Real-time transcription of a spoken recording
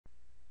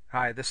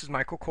Hi, this is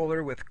Michael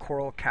Kohler with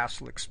Coral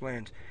Castle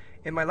Explained.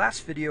 In my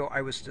last video I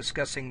was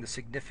discussing the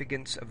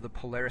significance of the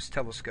Polaris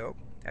telescope,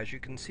 as you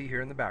can see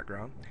here in the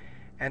background,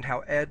 and how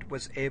Ed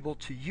was able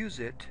to use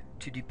it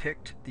to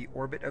depict the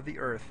orbit of the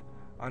Earth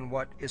on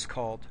what is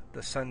called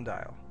the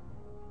sundial.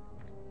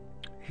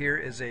 Here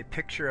is a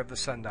picture of the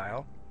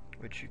sundial,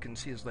 which you can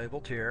see is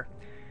labeled here,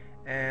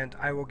 and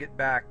I will get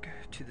back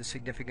to the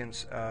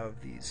significance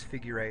of these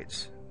figure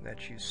eights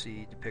that you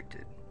see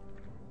depicted.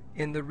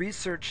 In the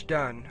research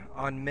done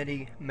on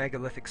many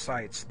megalithic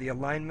sites, the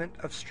alignment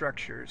of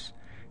structures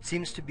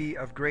seems to be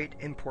of great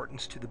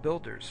importance to the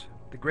builders.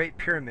 The Great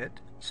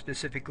Pyramid,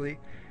 specifically,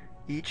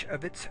 each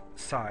of its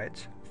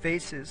sides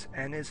faces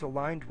and is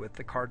aligned with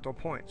the cardinal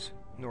points,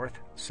 north,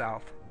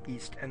 south,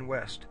 east, and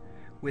west,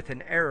 with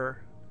an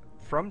error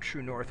from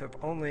true north of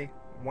only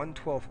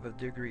 1/12 of a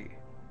degree.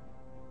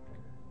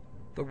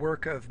 The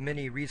work of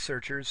many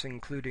researchers,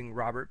 including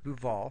Robert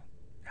Bauval,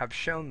 have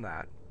shown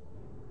that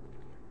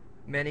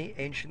many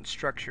ancient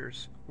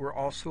structures were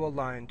also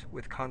aligned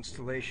with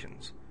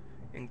constellations,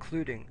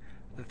 including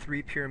the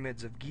 3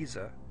 pyramids of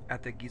Giza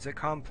at the Giza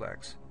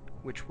complex,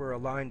 which were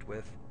aligned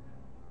with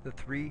the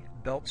 3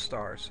 belt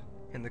stars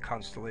in the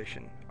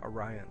constellation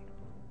Orion.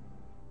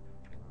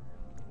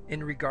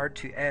 In regard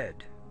to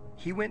Ed,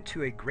 he went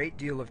to a great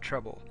deal of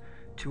trouble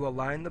to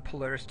align the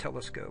Polaris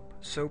telescope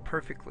so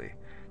perfectly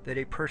that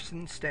a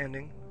person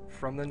standing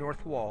from the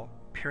north wall,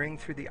 peering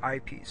through the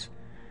eyepiece,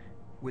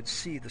 would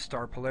see the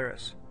star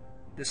Polaris.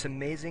 This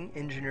amazing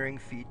engineering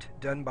feat,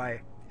 done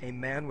by a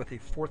man with a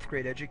 4th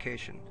grade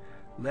education,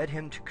 led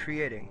him to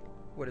creating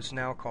what is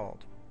now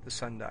called the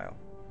sundial.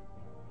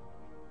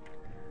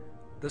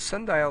 The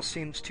sundial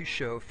seems to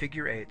show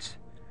figure eights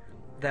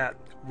that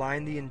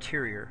line the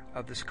interior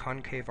of this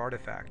concave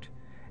artifact.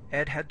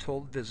 Ed had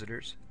told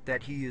visitors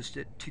that he used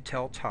it to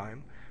tell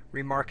time,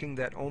 remarking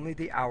that only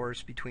the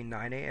hours between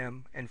 9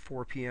 a.m. and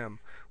 4 p.m.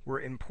 were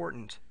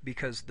important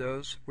because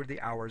those were the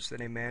hours that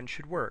a man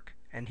should work,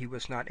 and he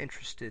was not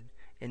interested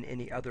in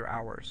any other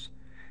hours.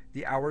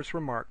 The hours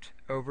were marked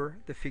over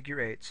the figure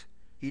eights,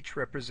 each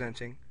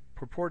representing,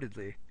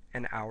 purportedly,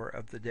 an hour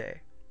of the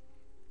day.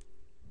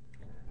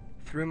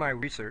 Through my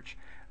research,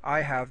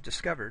 I have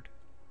discovered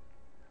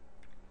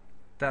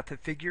that the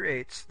figure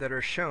eights that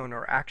are shown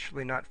are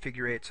actually not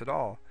figure eights at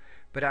all,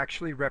 but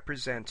actually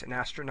represent an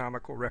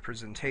astronomical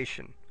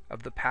representation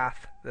of the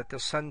path that the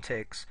sun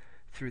takes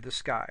through the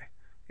sky.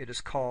 It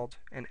is called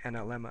an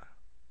analemma.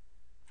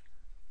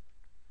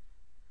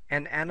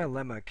 An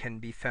analemma can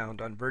be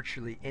found on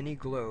virtually any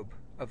globe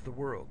of the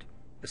world.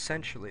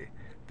 Essentially,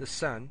 the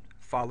sun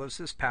follows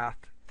this path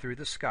through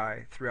the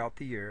sky throughout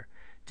the year,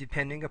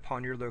 depending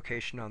upon your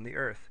location on the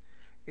Earth.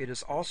 It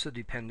is also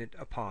dependent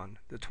upon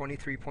the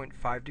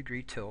 23.5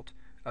 degree tilt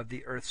of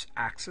the Earth's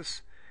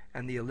axis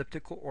and the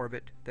elliptical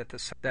orbit that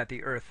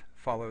the Earth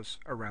follows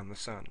around the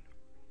sun.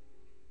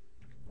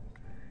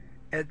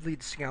 Ed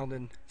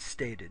Leedskalnin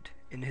stated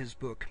in his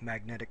book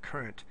Magnetic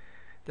Current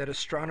that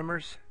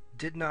astronomers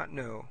did not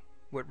know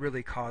what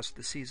really caused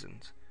the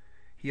seasons.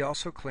 He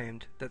also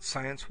claimed that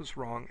science was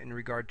wrong in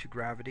regard to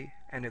gravity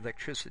and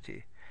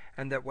electricity,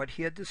 and that what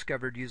he had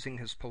discovered using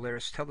his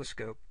Polaris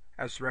telescope,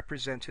 as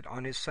represented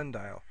on his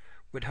sundial,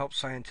 would help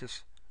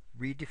scientists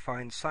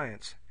redefine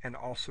science and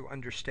also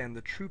understand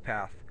the true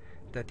path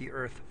that the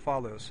Earth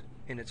follows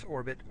in its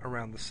orbit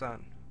around the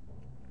sun.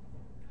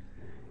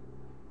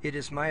 It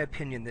is my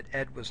opinion that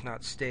Ed was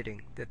not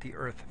stating that the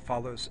Earth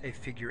follows a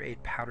figure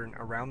eight pattern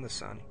around the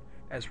sun,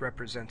 as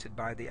represented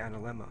by the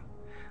analemma,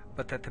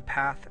 but that the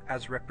path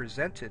as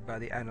represented by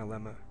the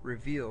analemma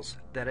reveals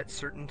that at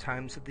certain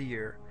times of the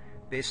year,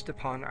 based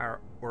upon our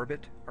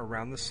orbit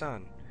around the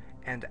sun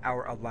and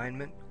our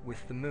alignment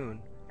with the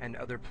moon and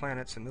other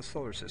planets in the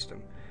solar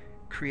system,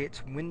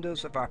 creates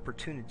windows of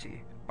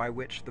opportunity by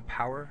which the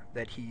power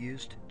that he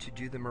used to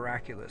do the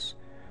miraculous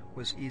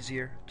was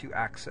easier to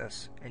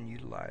access and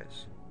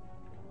utilize,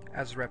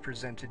 as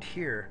represented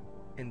here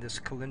in this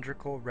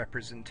cylindrical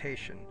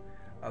representation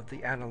of the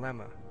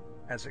analemma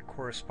as it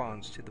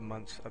corresponds to the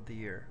months of the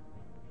year.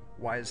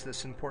 Why is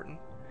this important?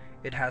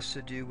 It has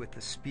to do with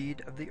the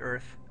speed of the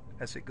Earth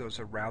as it goes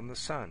around the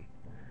sun,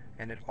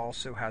 and it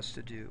also has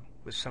to do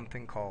with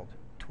something called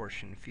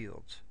torsion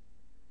fields.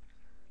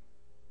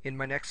 In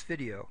my next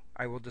video,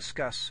 I will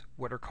discuss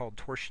what are called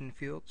torsion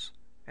fields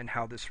and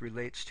how this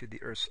relates to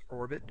the Earth's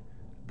orbit,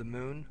 the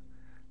moon,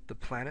 the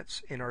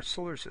planets in our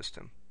solar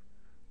system,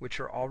 which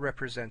are all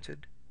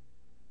represented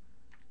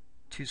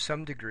to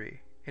some degree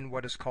in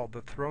what is called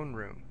the throne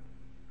room.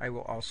 I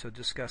will also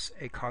discuss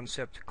a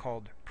concept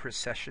called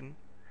precession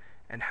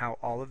and how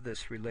all of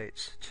this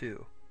relates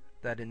to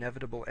that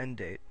inevitable end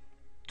date,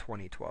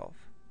 2012.